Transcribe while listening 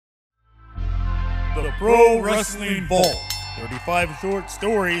The Pro Wrestling Vault. 35 short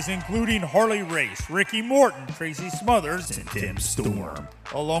stories including Harley Race, Ricky Morton, Tracy Smothers, and Tim Storm.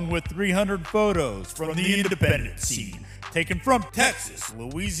 Along with 300 photos from the independent scene, taken from Texas,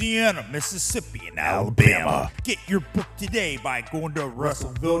 Louisiana, Mississippi, and Alabama. Get your book today by going to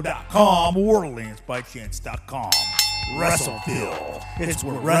WrestleVille.com or LanceByChance.com. WrestleVille, it's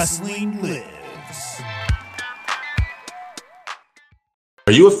where wrestling lives.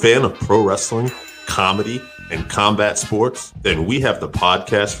 Are you a fan of pro wrestling, comedy, and combat sports? Then we have the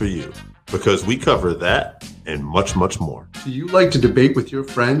podcast for you, because we cover that and much, much more. Do you like to debate with your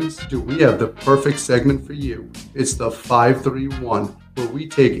friends? Do we have the perfect segment for you? It's the 531, where we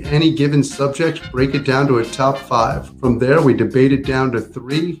take any given subject, break it down to a top 5. From there, we debate it down to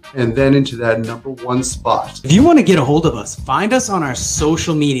 3, and then into that number 1 spot. If you want to get a hold of us, find us on our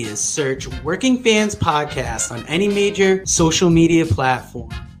social medias. Search Working Fans Podcast on any major social media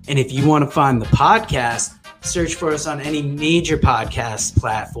platform. And if you want to find the podcast, search for us on any major podcast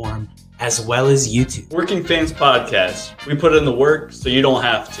platform, as well as YouTube. Working Fans Podcast. We put in the work so you don't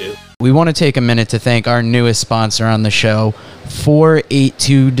have to. We want to take a minute to thank our newest sponsor on the show,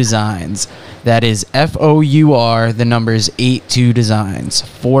 482 Designs. That is FOUR, the numbers 82 Designs,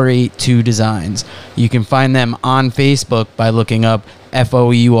 482 Designs. You can find them on Facebook by looking up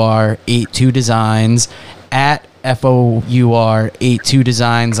FOUR 82 Designs, at FOUR 82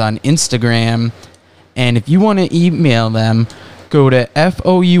 Designs on Instagram. And if you want to email them, go to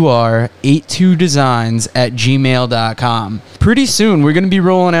FOUR82designs@gmail.com. Pretty soon, we're going to be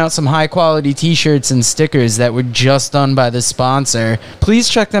rolling out some high-quality t-shirts and stickers that were just done by the sponsor. Please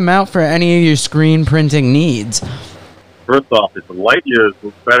check them out for any of your screen printing needs. First off, it's light years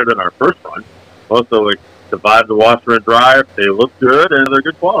better than our first one. Also, it survived the washer and dryer. They look good, and they're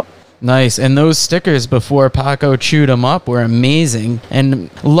good quality. Nice. And those stickers before Paco chewed them up were amazing.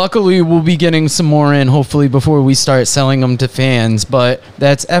 And luckily, we'll be getting some more in, hopefully, before we start selling them to fans. But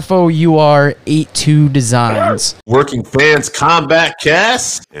that's FOUR 82 Designs. Working Fans Combat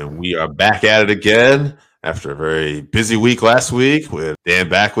Cast, and we are back at it again after a very busy week last week with Dan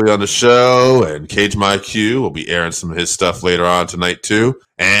Backley on the show, and Cage My Q will be airing some of his stuff later on tonight too.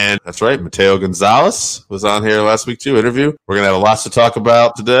 And that's right, Mateo Gonzalez was on here last week too, interview. We're going to have lots to talk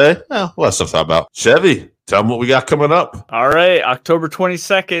about today. Well, we'll have stuff to talk about. Chevy, tell them what we got coming up. All right, October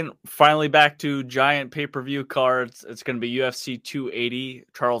 22nd, finally back to giant pay-per-view cards. It's going to be UFC 280,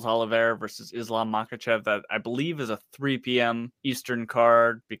 Charles Oliveira versus Islam Makhachev. That I believe is a 3 p.m. Eastern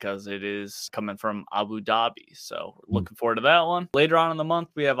card because it is coming from Abu Dhabi. So we're looking forward to that one. Later on in the month,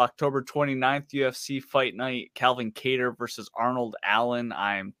 we have October 29th, UFC Fight Night, Calvin Kattar versus Arnold Allen.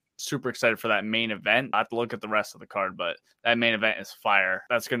 I'm super excited for that main event. I have to look at the rest of the card, but that main event is fire.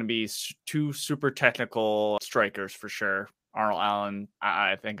 That's going to be 2 super technical strikers for sure. Arnold Allen,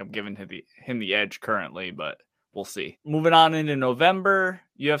 I think I'm giving him the edge currently, but we'll see. Moving on into November,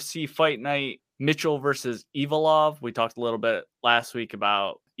 UFC Fight Night, Mitchell versus Ivalov. We talked a little bit last week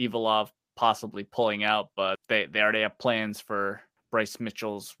about Ivalov possibly pulling out, but they already have plans for Bryce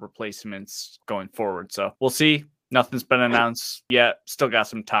Mitchell's replacements going forward. So we'll see. Nothing's been announced yet. Still got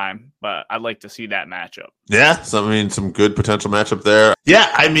some time, but I'd like to see that matchup. Yeah, so I mean, some good potential matchup there. Yeah,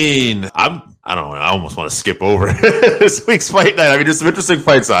 I mean, I don't know. I almost want to skip over this week's fight night. I mean, there's some interesting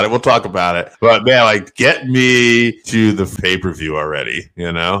fights on it. We'll talk about it. But man, like, get me to the pay-per-view already,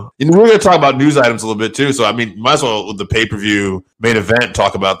 you know? And we're going to talk about news items a little bit too. So, I mean, might as well, with the pay-per-view main event,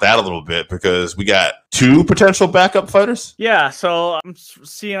 talk about that a little bit, because we got 2 potential backup fighters. Yeah, so I'm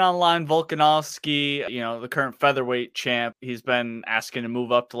seeing online Volkanovski, the current featherweight champ. He's been asking to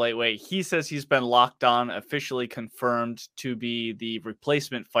move up to lightweight. He says he's been locked on, officially confirmed to be the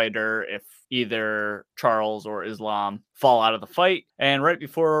replacement fighter if either Charles or Islam fall out of the fight. And right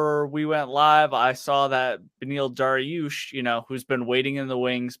before we went live, I saw that Beneil Dariush, who's been waiting in the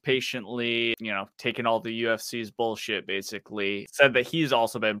wings patiently, taking all the UFC's bullshit, basically, said that he's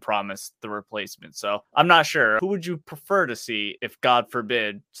also been promised the replacement. So I'm not sure. Who would you prefer to see if, God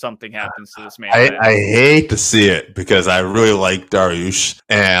forbid, something happens to this man? I hate to see it because I really like Dariush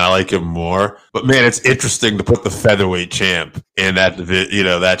and I like him more. But man, it's interesting to put the featherweight champ in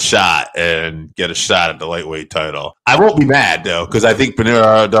that shot and get a shot at the lightweight title. I won't be mad though, because I think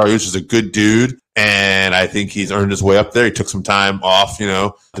Beneil Dariush is a good dude, and I think he's earned his way up there. He took some time off,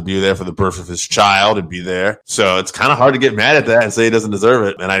 to be there for the birth of his child and be there. So it's kind of hard to get mad at that and say he doesn't deserve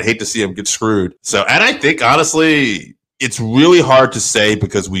it. And I'd hate to see him get screwed. So, and I think honestly, it's really hard to say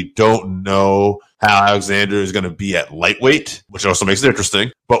because we don't know how Alexander is going to be at lightweight, which also makes it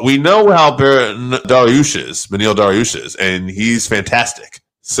interesting. But we know how Beneil Dariush is, and he's fantastic.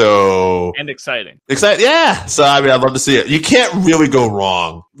 So And exciting. yeah. So I mean, I'd love to see it. You can't really go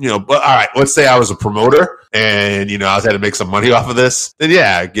wrong, But all right, let's say I was a promoter and I was had to make some money off of this. Then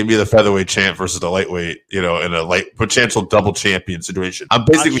yeah, give me the featherweight champ versus the lightweight, in a potential double champion situation. I'm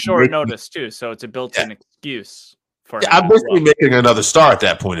basically on short notice too, so it's a built-in excuse for. Yeah, I'm basically making another star at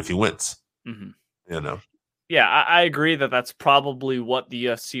that point if he wins. Mm-hmm. Yeah, I agree that's probably what the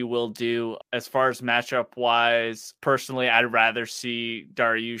UFC will do. As far as matchup wise, personally, I'd rather see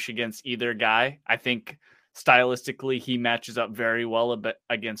Dariush against either guy. I think stylistically, he matches up very well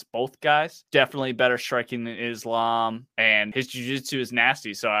against both guys. Definitely better striking than Islam, and his jiu-jitsu is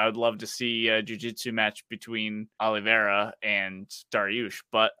nasty. So I would love to see a jiu-jitsu match between Oliveira and Dariush.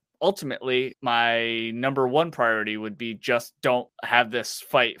 But ultimately, my number one priority would be just don't have this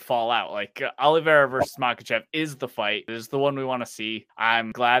fight fall out. Like Oliveira versus Makhachev is the fight. It is the one we want to see.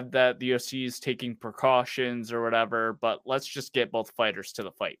 I'm glad that the UFC is taking precautions or whatever, but let's just get both fighters to the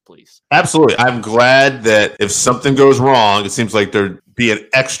fight, please. Absolutely. I'm glad that if something goes wrong, it seems like they're being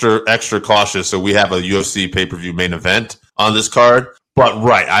extra cautious. So we have a UFC pay-per-view main event on this card. But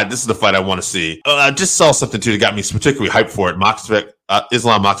this is the fight I want to see. I just saw something too that got me particularly hyped for it.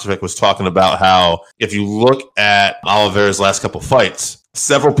 Islam Makhachev was talking about how if you look at Oliveira's last couple fights,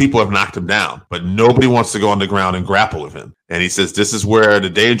 several people have knocked him down, but nobody wants to go on the ground and grapple with him. And he says this is where the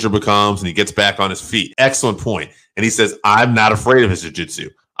danger becomes, and he gets back on his feet. Excellent point. And he says, I'm not afraid of his jiu-jitsu.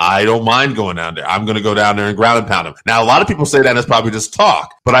 I don't mind going down there. I'm going to go down there and ground and pound him. Now, a lot of people say that is probably just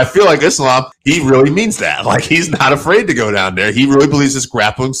talk, but I feel like Islam, he really means that. Like, he's not afraid to go down there. He really believes his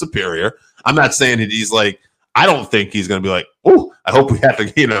grappling superior. I'm not saying that he's like, I don't think he's going to be like, oh, I hope we have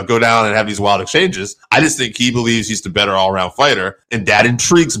to, go down and have these wild exchanges. I just think he believes he's the better all-around fighter, and that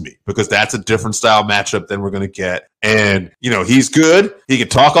intrigues me because that's a different style matchup than we're going to get. And, he's good. He can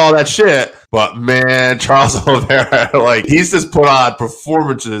talk all that shit, but man, Charles Oliveira, he's just put on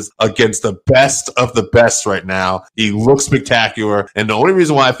performances against the best of the best right now. He looks spectacular. And the only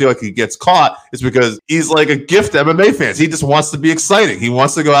reason why I feel like he gets caught is because he's like a gift to MMA fans. He just wants to be exciting. He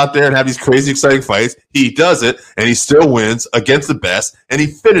wants to go out there and have these crazy, exciting fights. He does it, and he still wins against the best, and he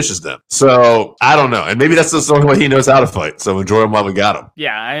finishes them. So I don't know. And maybe that's just the only way he knows how to fight. So enjoy him while we got him.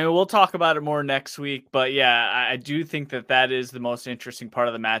 Yeah, I mean, we'll talk about it more next week. But yeah, I do think that is the most interesting part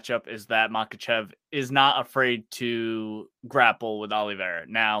of the matchup is that Makhachev is not afraid to grapple with Oliveira.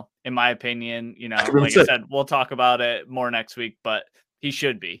 Now, in my opinion, like I said, we'll talk about it more next week, but he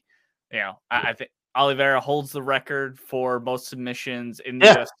should be. I think Oliveira holds the record for most submissions in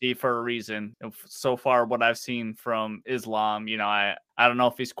the UFC for a reason. And so far, what I've seen from Islam, I don't know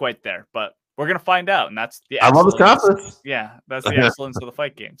if he's quite there, but we're going to find out. And that's the I love his confidence. Yeah, that's the excellence of the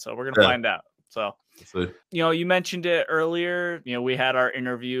fight game. So we're going to find out. So, you mentioned it earlier. We had our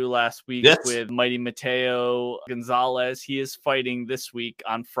interview last week with Mighty Mateo Gonzalez. He is fighting this week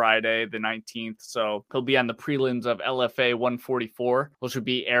on Friday, the 19th. So he'll be on the prelims of LFA 144, which will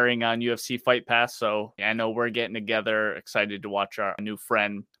be airing on UFC Fight Pass. So I know we're getting together, excited to watch our new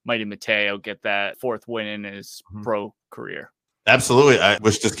friend Mighty Mateo get that fourth win in his pro career. Absolutely. I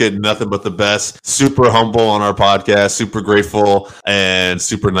wish this kid nothing but the best. Super humble on our podcast, super grateful, and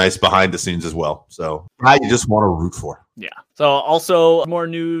super nice behind the scenes as well. So I just want to root for. Yeah. So also more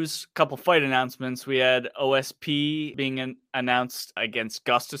news, couple fight announcements. We had OSP being announced against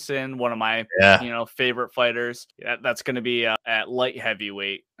Gustafsson, one of my favorite fighters. That's going to be at light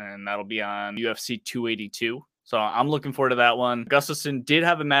heavyweight, and that'll be on UFC 282. So I'm looking forward to that one. Gustafsson did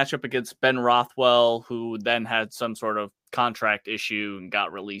have a matchup against Ben Rothwell, who then had some sort of contract issue and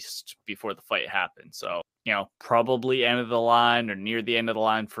got released before the fight happened. So, probably end of the line or near the end of the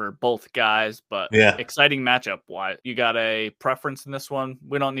line for both guys, but exciting matchup. Why? You got a preference in this one?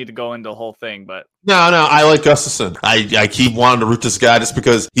 We don't need to go into the whole thing, but No, I like Gustafsson. I keep wanting to root this guy just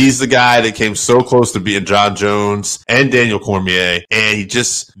because he's the guy that came so close to beating John Jones and Daniel Cormier, and he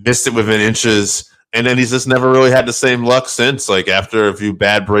just missed it within inches. And then he's just never really had the same luck since, after a few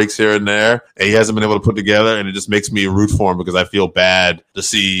bad breaks here and there, and he hasn't been able to put together, and it just makes me root for him because I feel bad to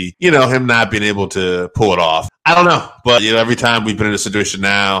see, him not being able to pull it off. I don't know, but, every time we've been in a situation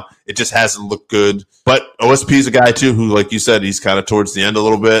now, it just hasn't looked good. But OSP is a guy, too, who, like you said, he's kind of towards the end a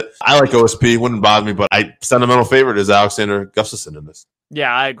little bit. I like OSP, wouldn't bother me, but my sentimental favorite is Alexander Gustafsson in this.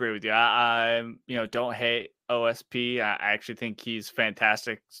 Yeah, I agree with you. I don't hate OSP. I actually think he's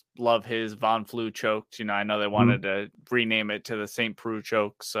fantastic. Love his Von Flue chokes. I know they wanted to rename it to the St. Preux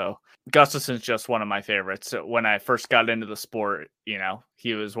choke. So Gustafsson's just one of my favorites. When I first got into the sport,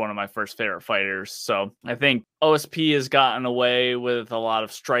 he was one of my first favorite fighters. So I think OSP has gotten away with a lot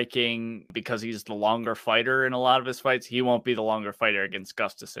of striking because he's the longer fighter in a lot of his fights. He won't be the longer fighter against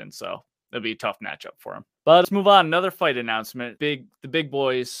Gustafsson. So it'll be a tough matchup for him. But let's move on. Another fight announcement. The big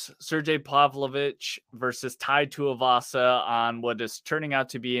boys, Sergey Pavlovich versus Tai Tuivasa on what is turning out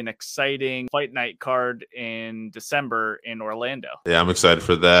to be an exciting fight night card in December in Orlando. Yeah, I'm excited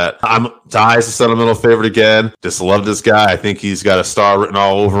for that. Tai's a sentimental favorite again. Just love this guy. I think he's got a star written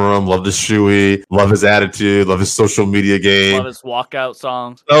all over him. Love the shoey. Love his attitude. Love his social media game. Love his walkout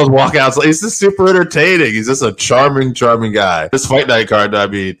songs. Those walkouts. He's just super entertaining. He's just a charming guy. This fight night card, I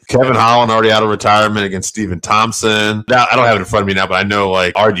mean, Kevin Holland already out of retirement against Stephen Thompson. Now, I don't have it in front of me now, but I know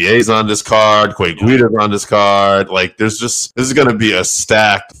like RDA's on this card, Quay Guida's on this card. Like this is going to be a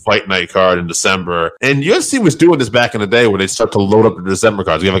stacked fight night card in December. And UFC was doing this back in the day where they start to load up the December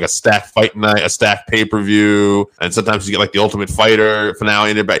cards. We have like a stacked fight night, a stacked pay-per-view, and sometimes you get like the Ultimate Fighter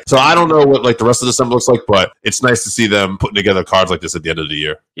finale in there. So I don't know what like the rest of December looks like, but it's nice to see them putting together cards like this at the end of the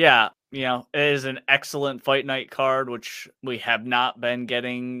year. Yeah. It is an excellent fight night card, which we have not been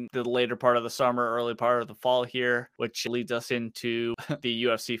getting the later part of the summer, early part of the fall here, which leads us into the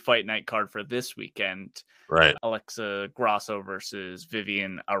UFC fight night card for this weekend. Right. Alexa Grasso versus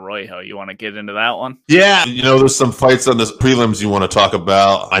Vivian Arroyo. You want to get into that one? Yeah. There's some fights on this prelims you want to talk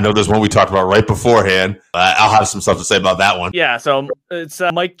about. I know there's one we talked about right beforehand. I'll have some stuff to say about that one. Yeah. So it's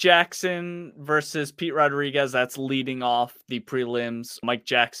Mike Jackson versus Pete Rodriguez. That's leading off the prelims. Mike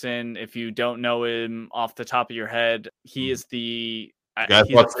Jackson, if you don't know him off the top of your head, he is he's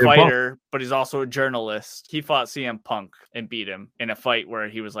a fighter, but he's also a journalist. He fought CM Punk and beat him in a fight where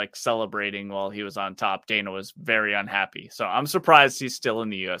he was like celebrating while he was on top. Dana was very unhappy. So I'm surprised he's still in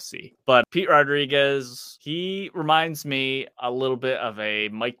the UFC. But Pete Rodriguez, he reminds me a little bit of a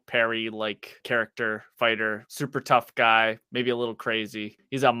Mike Perry-like character fighter. Super tough guy, maybe a little crazy.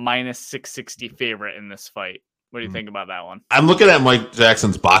 He's a minus 660 favorite in this fight. What do you think about that one? I'm looking at Mike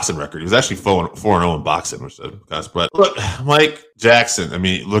Jackson's boxing record. He was actually 4-0 in boxing, which is nice. But look, Mike Jackson, I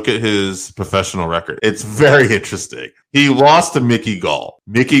mean, look at his professional record. It's very interesting. He lost to Mickey Gall.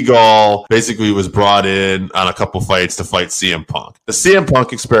 Mickey Gall basically was brought in on a couple fights to fight CM Punk. The CM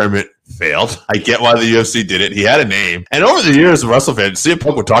Punk experiment failed. I get why the UFC did it. He had a name. And over the years, the wrestling fans, CM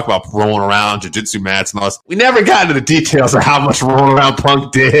Punk would talk about rolling around, jiu-jitsu mats and all this. We never got into the details of how much rolling around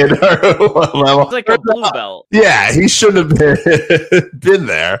Punk did or what level. It's like a blue belt. Yeah, he shouldn't have been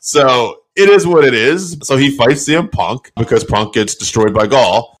there. So it is what it is. So he fights CM Punk because Punk gets destroyed by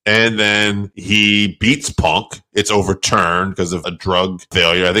Gall. And then he beats Punk. It's overturned because of a drug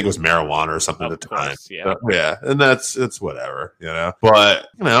failure. I think it was marijuana or something at the time. Yeah. Yeah. And it's whatever, But,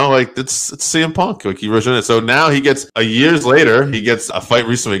 like it's CM Punk. Like he originally. So now he gets years later, he gets a fight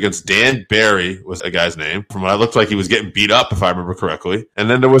recently against Dan Barry was a guy's name. From what it looked like he was getting beat up, if I remember correctly. And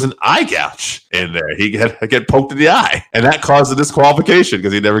then there was an eye gouge in there. He get poked in the eye. And that caused a disqualification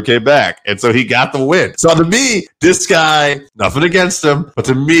because he never came back. And so he got the win. So to me, this guy, nothing against him, but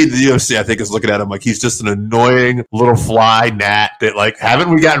to me, the UFC, I think, is looking at him like he's just an annoying little fly gnat that, like,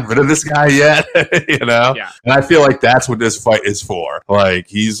 haven't we gotten rid of this guy yet? Yeah. And I feel like that's what this fight is for. Like,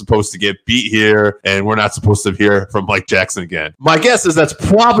 he's supposed to get beat here, and we're not supposed to hear from Mike Jackson again. My guess is that's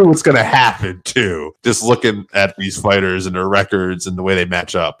probably what's going to happen, too, just looking at these fighters and their records and the way they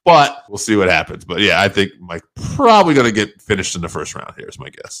match up. But we'll see what happens. But, yeah, I think Mike probably going to get finished in the first round here is my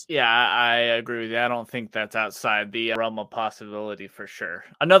guess. Yeah, I agree with you. I don't think that's outside the realm of possibility for sure.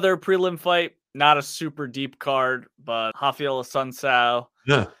 Another prelim fight, not a super deep card, but Rafael Assunção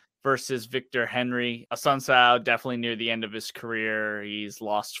versus Victor Henry. Assunção definitely near the end of his career. He's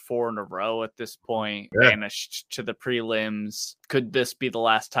lost 4 in a row at this point, vanished to the prelims. Could this be the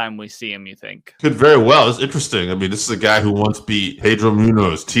last time we see him, you think? Could very well. It's interesting. I mean, this is a guy who once beat Pedro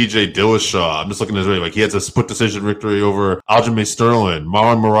Munoz, TJ Dillashaw. I'm just looking at his record. Like, he has a split decision victory over Aljamain Sterling,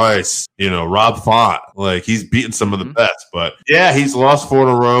 Marlon Moraes, Rob Font. Like, he's beaten some of the best. But, yeah, he's lost 4 in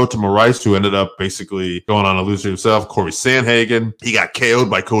a row to Moraes, who ended up basically going on a loser himself. Corey Sandhagen. He got KO'd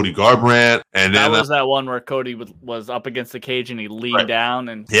by Cody Garbrandt. And then that was that one where Cody was up against the cage and he leaned down.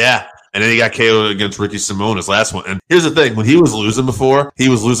 And and then he got KO'd against Ricky Simon, his last one. And here's the thing. When he was losing before, he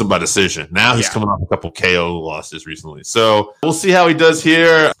was losing by decision. Now he's coming off a couple KO losses recently. So we'll see how he does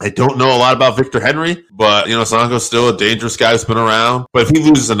here. I don't know a lot about Victor Henry, but, Sanko's still a dangerous guy who's been around. But if he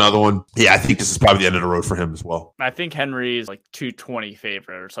loses another one, I think this is probably the end of the road for him as well. I think Henry is like 220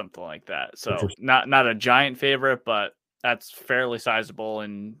 favorite or something like that. So not a giant favorite, but that's fairly sizable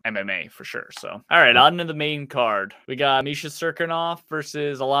in MMA for sure. So, all right, on to the main card. We got Misha Cirkunov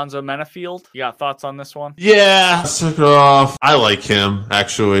versus Alonzo Menafield. You got thoughts on this one? Yeah, Cirkunov. I like him,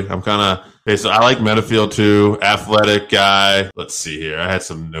 actually. I'm kind of Okay, so I like Metafield too. Athletic guy. Let's see here. I had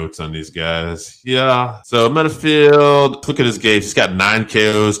some notes on these guys. Yeah. So Metafield, look at his gauge. He's got 9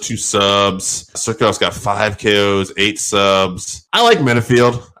 KOs, 2 subs. Circos got 5 KOs, 8 subs. I like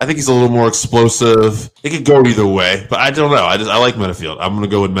Metafield. I think he's a little more explosive. It could go either way, but I don't know. I like Metafield. I'm going to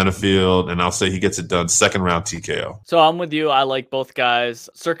go with Metafield, and I'll say he gets it done. Second round TKO. So I'm with you. I like both guys.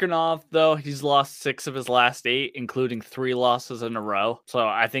 Cirkunov, though, he's lost 6 of his last 8, including 3 losses in a row. So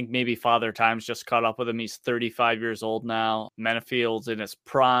I think maybe Father Time's just caught up with him. He's 35 years old now. Menafield's in his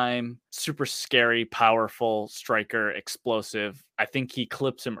prime. Super scary, powerful striker, explosive. I think he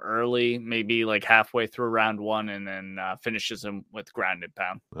clips him early, maybe like halfway through round 1, and then finishes him with ground and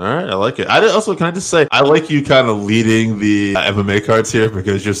pound. All right, I like it. Can I just say, I like you kind of leading the MMA cards here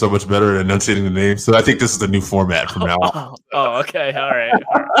because you're so much better at enunciating the names. So I think this is the new format from now on. Okay. All right.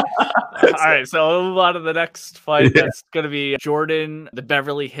 All right. So we'll move on to the next fight. Yeah. That's going to be Jordan, the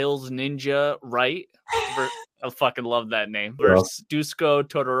Beverly Hills Ninja, right? I fucking love that name. Versus Dusko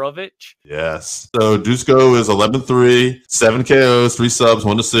Todorovic. Yes. So Dusko is 11-3, 7 KOs, 3 subs,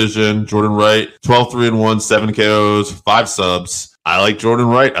 1 decision. Jordan Wright, 12-3-1, 7 KOs, 5 subs. I like Jordan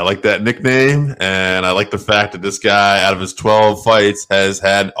Wright. I like that nickname. And I like the fact that this guy, out of his 12 fights, has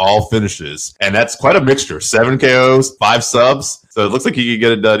had all finishes. And that's quite a mixture. 7 KOs, 5 subs. So it looks like he could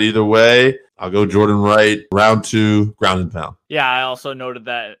get it done either way. I'll go Jordan Wright, round 2, ground and pound. Yeah, I also noted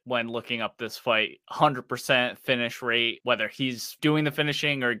that when looking up this fight, 100% finish rate, whether he's doing the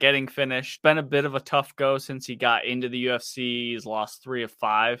finishing or getting finished. Been a bit of a tough go since he got into the UFC. He's lost 3 of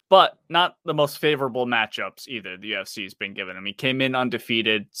 5, but not the most favorable matchups either the UFC's been giving him. He came in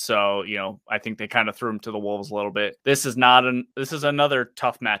undefeated, so, I think they kind of threw him to the wolves a little bit. This is another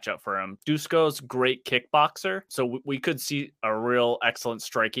tough matchup for him. Dusko's great kickboxer, so we could see a real excellent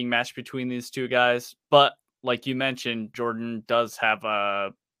striking match between these 2 guys, but like you mentioned, Jordan does have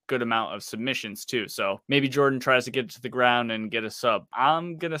a good amount of submissions too. So maybe Jordan tries to get to the ground and get a sub.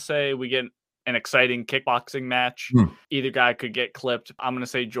 I'm going to say we get an exciting kickboxing match. Either guy could get clipped. I'm going to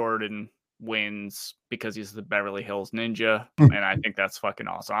say Jordan wins because he's the Beverly Hills Ninja. And I think that's fucking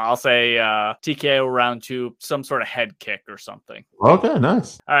awesome. I'll say TKO round 2, some sort of head kick or something. Okay,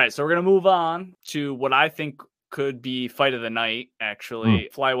 nice. All right. So we're going to move on to what I think could be fight of the night, actually.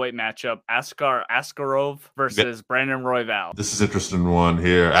 Flyweight matchup, Askar Askarov versus Brandon Royval. This is an interesting one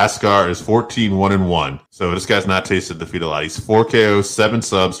here. Askar is 14-1-1. So this guy's not tasted defeat a lot. He's 4 KOs, 7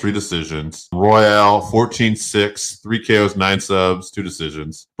 subs, 3 decisions. Royal, 14-6, 3 KOs, 9 subs, 2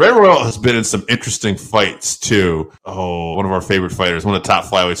 decisions. Brandon Royval has been in some interesting fights, too. Oh, one of our favorite fighters, one of the top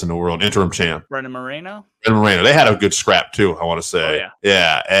flyweights in the world, interim champ. Brendan Moreno? Brendan Moreno. They had a good scrap, too, I want to say. Oh, yeah.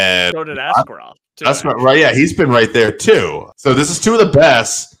 Yeah. And so did Askarov. That's right. Yeah, he's been right there too. So this is 2 of the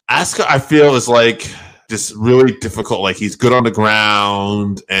best. Askar, I feel, is like just really difficult. Like he's good on the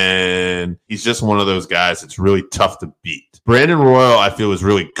ground, and he's just one of those guys that's really tough to beat. Brandon Royal, I feel, is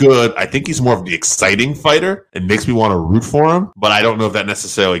really good. I think he's more of the exciting fighter and makes me want to root for him, but I don't know if that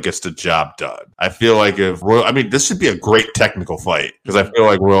necessarily gets the job done. I feel like this should be a great technical fight because I feel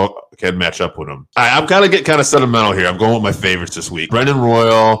like Royal can match up with him. I'm kind of getting sentimental here. I'm going with my favorites this week. Brendan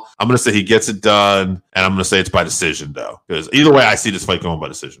Royal, I'm going to say he gets it done, and I'm going to say it's by decision, though, because either way, I see this fight going by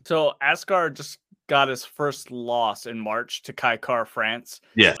decision. So Askar just got his first loss in March to Kai Kara France.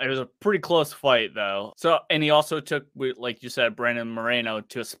 Yeah. It was a pretty close fight, though. So, and he also took, like you said, Brandon Moreno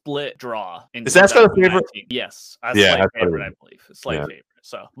to a split draw. Is Askar the favorite? Yes. Slight favorite, I believe. A slight favorite.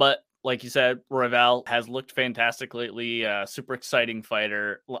 So, but like you said, Royval has looked fantastic lately. Super exciting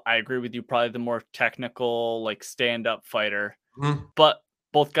fighter. I agree with you. Probably the more technical, like stand-up fighter. But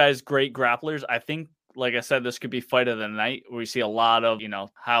both guys, great grapplers. I think, like I said, this could be fight of the night. Where we see a lot of,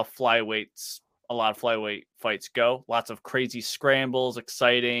 how a lot of flyweight fights go. Lots of crazy scrambles,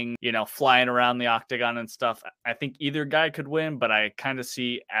 exciting, flying around the octagon and stuff. I think either guy could win, but I kind of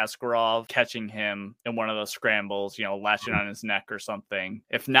see Askarov catching him in one of those scrambles, latching on his neck or something.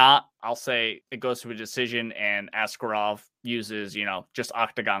 If not, I'll say it goes to a decision and Askarov uses, just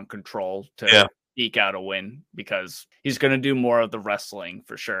octagon control to eke out a win because he's going to do more of the wrestling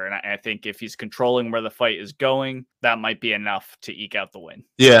for sure. And I think if he's controlling where the fight is going, that might be enough to eke out the win.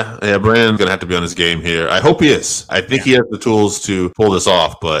 Yeah. Brandon's going to have to be on his game here. I hope he is. I think he has the tools to pull this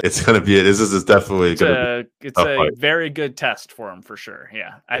off, but it's going to be, this is definitely going to be it's a very good test for him for sure.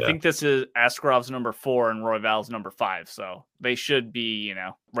 Yeah. I think this is Askarov's number 4 and Royval's number 5. So they should be,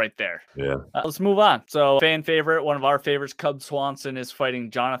 right there. Yeah. Let's move on. So fan favorite, one of our favorites, Cub Swanson, is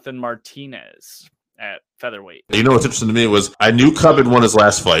fighting Jonathan Martinez at featherweight. You know what's interesting to me was I knew Cub had won his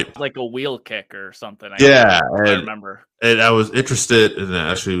last fight. Like a wheel kick or something. Yeah, I remember. And I was interested in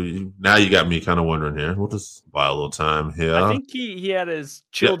that. Actually, now you got me kind of wondering here. We'll just buy a little time here. I think he had his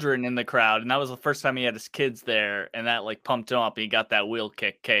children in the crowd, and that was the first time he had his kids there, and that like pumped him up. And he got that wheel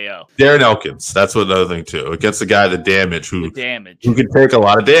kick KO. Darren Elkins. That's what another thing too. Against the guy, the damage, who can take a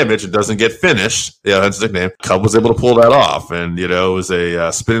lot of damage and doesn't get finished. Yeah, that's his nickname. Cub was able to pull that off, and it was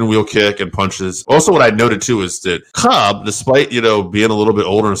a spinning wheel kick and punches. Also, what I noted too is that Cub, despite being a little bit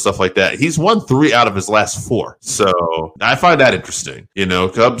older and stuff like that, he's won 3 out of his last 4. So I find that interesting.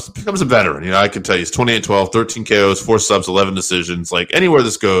 Cubs becomes a veteran. I can tell you he's 28-12, 13 KOs, 4 subs, 11 decisions. Like anywhere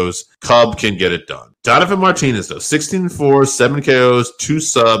this goes, Cub can get it done. Jonathan Martinez, though, 16-4, 7 KOs, 2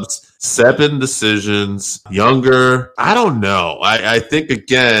 subs, 7 decisions. Younger. I don't know. I think,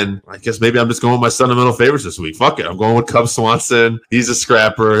 again, I guess maybe I'm just going with my sentimental favorites this week. Fuck it. I'm going with Cub Swanson. He's a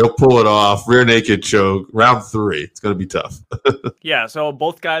scrapper. He'll pull it off. Rear naked choke. Round 3. It's going to be tough. Yeah, so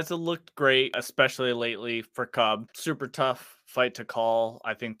both guys have looked great, especially lately for Cub. Super tough fight to call.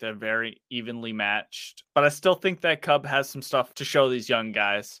 I think they're very evenly matched, but I still think that Cub has some stuff to show these young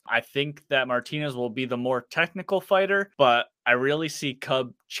guys. I think that Martinez will be the more technical fighter, but I really see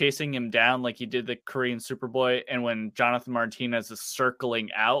Cub chasing him down like he did the Korean Superboy. And when Jonathan Martinez is circling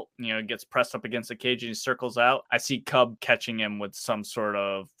out, gets pressed up against the cage and he circles out, I see Cub catching him with some sort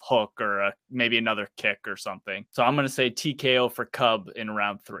of hook or maybe another kick or something. So I'm going to say TKO for Cub in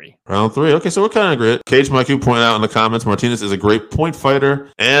round 3. Round 3. Okay, so we're kind of great. Cage Mike, you point out in the comments, Martinez is a great point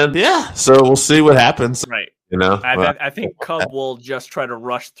fighter. And yeah, so we'll see what happens. Right. I think Cub will just try to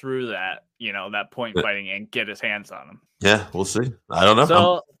rush through that, that point fighting and get his hands on him. Yeah, we'll see. I don't know.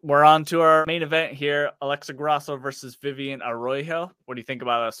 So we're on to our main event here. Alexa Grasso versus Vivian Arroyo. What do you think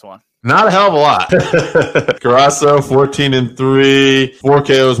about this one? Not a hell of a lot. Grasso, 14-3, 4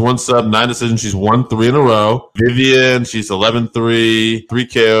 KOs, 1 sub, 9 decisions. She's won 3 in a row. Vivian, she's 11-3, 3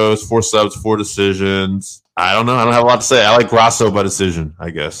 KOs, 4 subs, 4 decisions. I don't know. I don't have a lot to say. I like Grasso by decision, I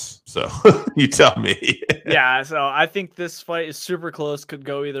guess. So you tell me. Yeah, so I think this fight is super close, could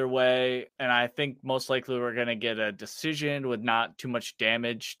go either way. And I think most likely we're going to get a decision with not too much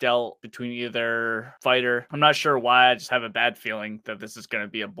damage dealt between either fighter. I'm not sure why. I just have a bad feeling that this is going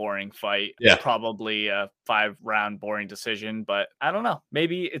to be a boring fight. Yeah. Probably a 5-round boring decision, but I don't know.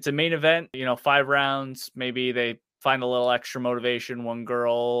 Maybe it's a main event, 5 rounds. Maybe they find a little extra motivation. One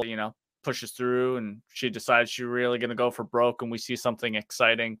girl, pushes through and she decides she's really going to go for broke and we see something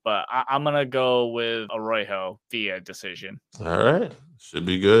exciting, but I'm going to go with Arroyo via decision. All right. Should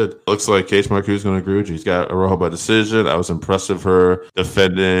be good. Looks like Cage Marquez is going to agree with you. He's got Arroyo by decision. I was impressed with her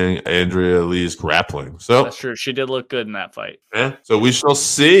defending Andrea Lee's grappling. So that's true. She did look good in that fight. Yeah. So we shall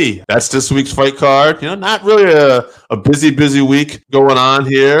see. That's this week's fight card. Not really a busy week going on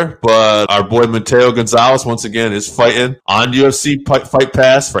here, but our boy Mateo Gonzalez once again is fighting on UFC Fight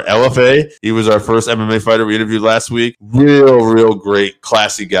Pass for LFA. He was our first MMA fighter we interviewed last week. Real great,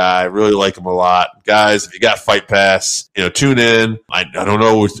 classy guy. Really like him a lot. Guys, if you got Fight Pass, tune in. I don't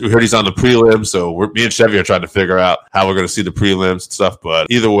know. We heard he's on the prelims, so me and Chevy are trying to figure out how we're going to see the prelims and stuff. But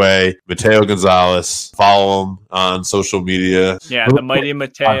either way, Mateo Gonzalez, follow him on social media. Yeah, the mighty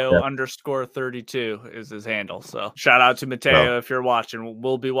Mateo _32 is his handle. So shout out to Mateo if you're watching.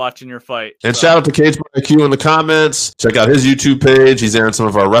 We'll be watching your fight. And shout out to Cage IQ in the comments. Check out his YouTube page. He's airing some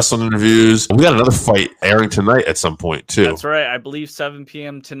of our wrestling interviews. We got another fight airing tonight at some point too. That's right. I believe 7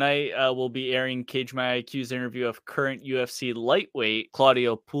 p.m. tonight we'll be airing Cage My IQ's interview of current UFC lightweight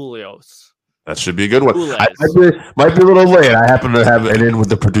Claudio Pulios. That should be a good one. Might be a little late. I happen to have an in with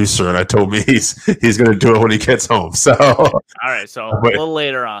the producer, and I told me he's going to do it when he gets home. So, all right. So a little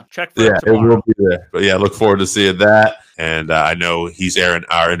later on. Check for it tomorrow. It will be there. But yeah, look forward to seeing that. And I know he's airing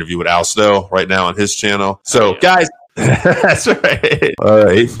our interview with Al Snow right now on his channel. So, guys, that's right. All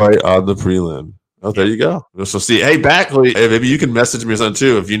right, fight on the prelim. Oh, there you go. So see, hey, Backley, maybe you can message me or something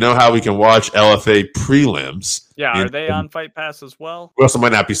too. If you know how we can watch LFA prelims. Yeah, are they on Fight Pass as well? We also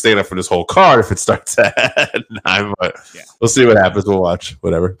might not be staying up for this whole card if it starts at 9, but we'll see what happens. We'll watch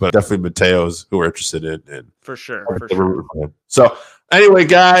whatever. But definitely Mateo's who we're interested in. For sure. So anyway,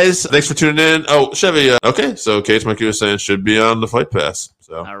 guys, thanks for tuning in. Oh, Chevy. Okay, so Cage Mikey was saying should be on the Fight Pass.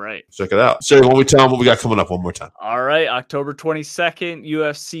 So all right, check it out. Chevy, why don't we tell them what we got coming up one more time? All right, October 22nd,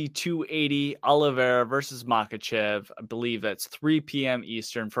 UFC 280, Oliveira versus Makhachev. I believe that's 3 p.m.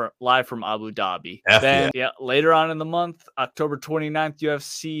 Eastern live from Abu Dhabi. Then later on in the month, October 29th,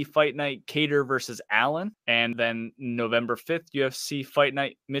 UFC Fight Night, Cater versus Allen. And then November 5th, UFC Fight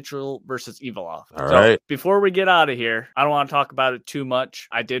Night, Mitchell versus Evolov. All right. Before we get out of here, I don't want to talk about it too much.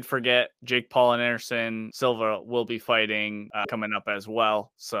 I did forget Jake Paul and Anderson Silva will be fighting coming up as well.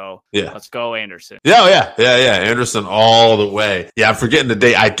 well. So Yeah. let's go Anderson. Yeah. Anderson all the way. Yeah, I'm forgetting the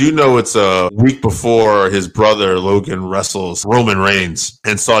date. I do know it's a week before his brother Logan wrestles Roman Reigns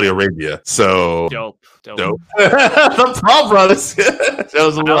in Saudi Arabia. So Dope. The Paul brothers.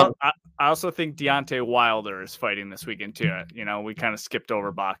 Shows a lot. I also think Deontay Wilder is fighting this weekend too. You know, we kind of skipped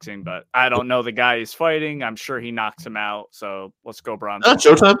over boxing, but I don't know the guy he's fighting. I'm sure he knocks him out. So let's go Bronson.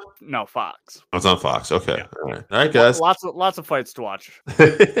 Showtime? No, Fox. Oh, it's on Fox. Okay. Yeah. All right, guys. Lots of fights to watch.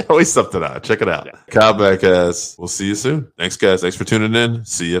 Always something out. Check it out. Yeah. Combat guys. We'll see you soon. Thanks, guys. Thanks for tuning in.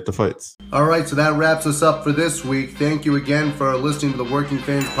 See you at the fights. All right, so that wraps us up for this week. Thank you again for listening to the Working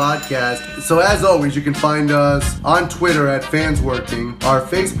Fans Podcast. So as always, you can find us on Twitter at FansWorking. Our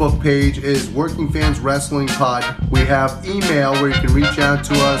Facebook page is Working Fans Wrestling Pod. We have email where you can reach out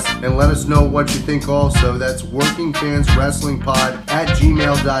to us and let us know what you think also. That's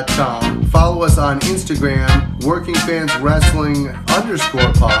workingfanswrestlingpod@gmail.com. Follow us on Instagram,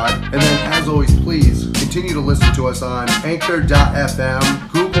 workingfanswrestling_pod. And then as always, please continue to listen to us on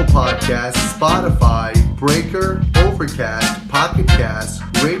Anchor.fm, Google Podcasts, Spotify, Breaker, Overcast, Pocket Cast,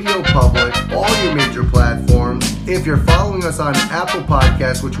 Radio Public, all your major platforms. If you're following us on Apple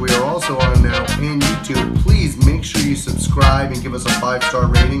Podcasts, which we are also on now, and YouTube, please make sure you subscribe and give us a 5-star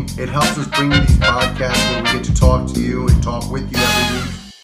rating. It helps us bring you these podcasts where we get to talk to you and talk with you every week.